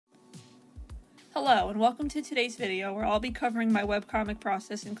Hello, and welcome to today's video where I'll be covering my webcomic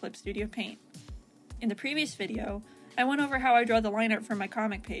process in Clip Studio Paint. In the previous video, I went over how I draw the line art for my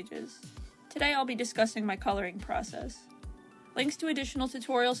comic pages. Today I'll be discussing my coloring process. Links to additional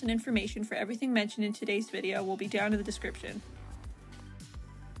tutorials and information for everything mentioned in today's video will be down in the description.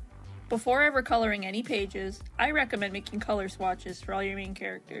 Before ever coloring any pages, I recommend making color swatches for all your main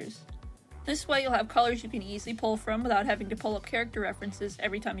characters. This way you'll have colors you can easily pull from without having to pull up character references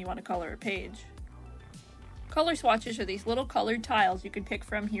every time you want to color a page. Color swatches are these little colored tiles you can pick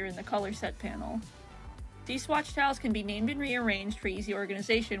from here in the color set panel. These swatch tiles can be named and rearranged for easy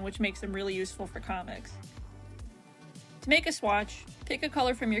organization, which makes them really useful for comics. To make a swatch, pick a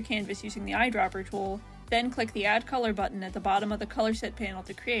color from your canvas using the eyedropper tool, then click the Add Color button at the bottom of the color set panel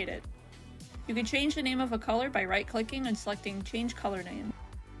to create it. You can change the name of a color by right-clicking and selecting Change Color Name.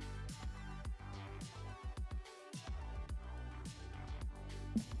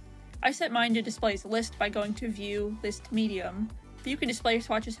 I set mine to display as a list by going to View, List, Medium, but you can display your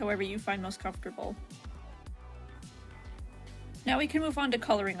swatches however you find most comfortable. Now we can move on to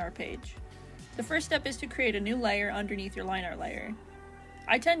coloring our page. The first step is to create a new layer underneath your line art layer.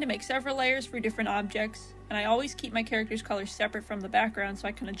 I tend to make several layers for different objects, and I always keep my character's colors separate from the background so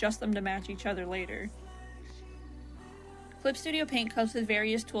I can adjust them to match each other later. Clip Studio Paint comes with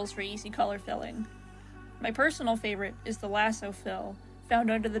various tools for easy color filling. My personal favorite is the Lasso Fill, found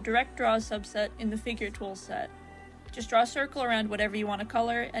under the Direct Draw subset in the Figure Tools set. Just draw a circle around whatever you want to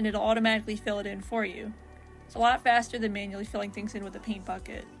color and it'll automatically fill it in for you. It's a lot faster than manually filling things in with a paint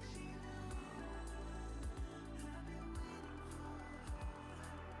bucket.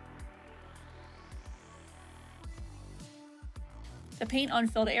 The Paint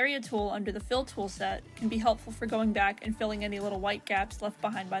Unfilled Area tool under the Fill tool set can be helpful for going back and filling any little white gaps left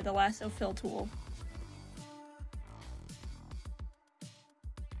behind by the Lasso Fill tool.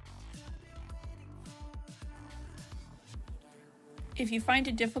 If you find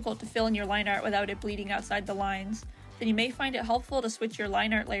it difficult to fill in your line art without it bleeding outside the lines, then you may find it helpful to switch your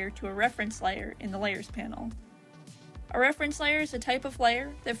line art layer to a reference layer in the Layers panel. A reference layer is a type of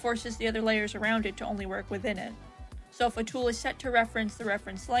layer that forces the other layers around it to only work within it. So if a tool is set to reference the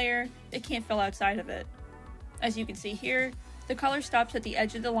reference layer, it can't fill outside of it. As you can see here, the color stops at the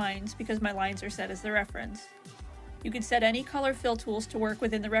edge of the lines because my lines are set as the reference. You can set any color fill tools to work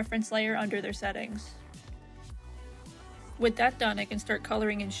within the reference layer under their settings. With that done, I can start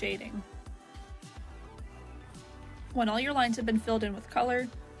coloring and shading. When all your lines have been filled in with color,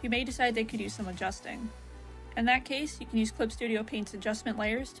 you may decide they could use some adjusting. In that case, you can use Clip Studio Paint's adjustment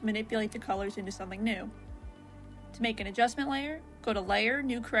layers to manipulate the colors into something new. To make an adjustment layer, go to Layer,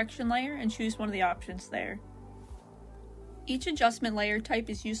 New Correction Layer, and choose one of the options there. Each adjustment layer type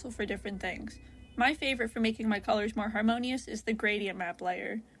is useful for different things. My favorite for making my colors more harmonious is the Gradient Map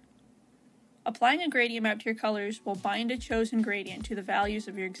layer. Applying a gradient map to your colors will bind a chosen gradient to the values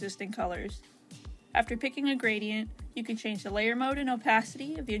of your existing colors. After picking a gradient, you can change the layer mode and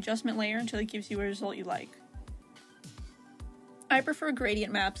opacity of the adjustment layer until it gives you a result you like. I prefer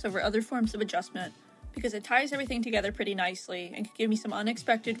gradient maps over other forms of adjustment because it ties everything together pretty nicely and can give me some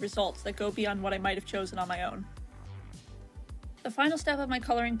unexpected results that go beyond what I might have chosen on my own. The final step of my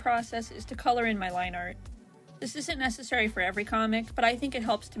coloring process is to color in my line art. This isn't necessary for every comic, but I think it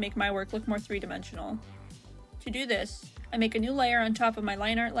helps to make my work look more three-dimensional. To do this, I make a new layer on top of my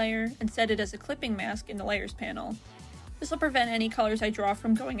line art layer and set it as a clipping mask in the Layers panel. This will prevent any colors I draw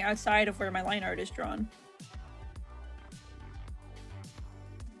from going outside of where my line art is drawn.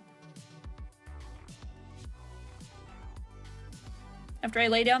 After I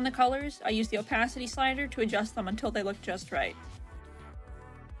lay down the colors, I use the opacity slider to adjust them until they look just right.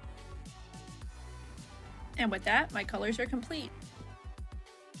 And with that, my colors are complete.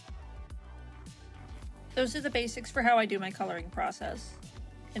 Those are the basics for how I do my coloring process.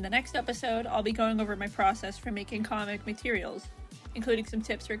 In the next episode, I'll be going over my process for making comic materials, including some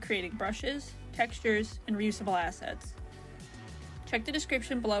tips for creating brushes, textures, and reusable assets. Check the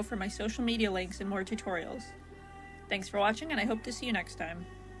description below for my social media links and more tutorials. Thanks for watching, and I hope to see you next time.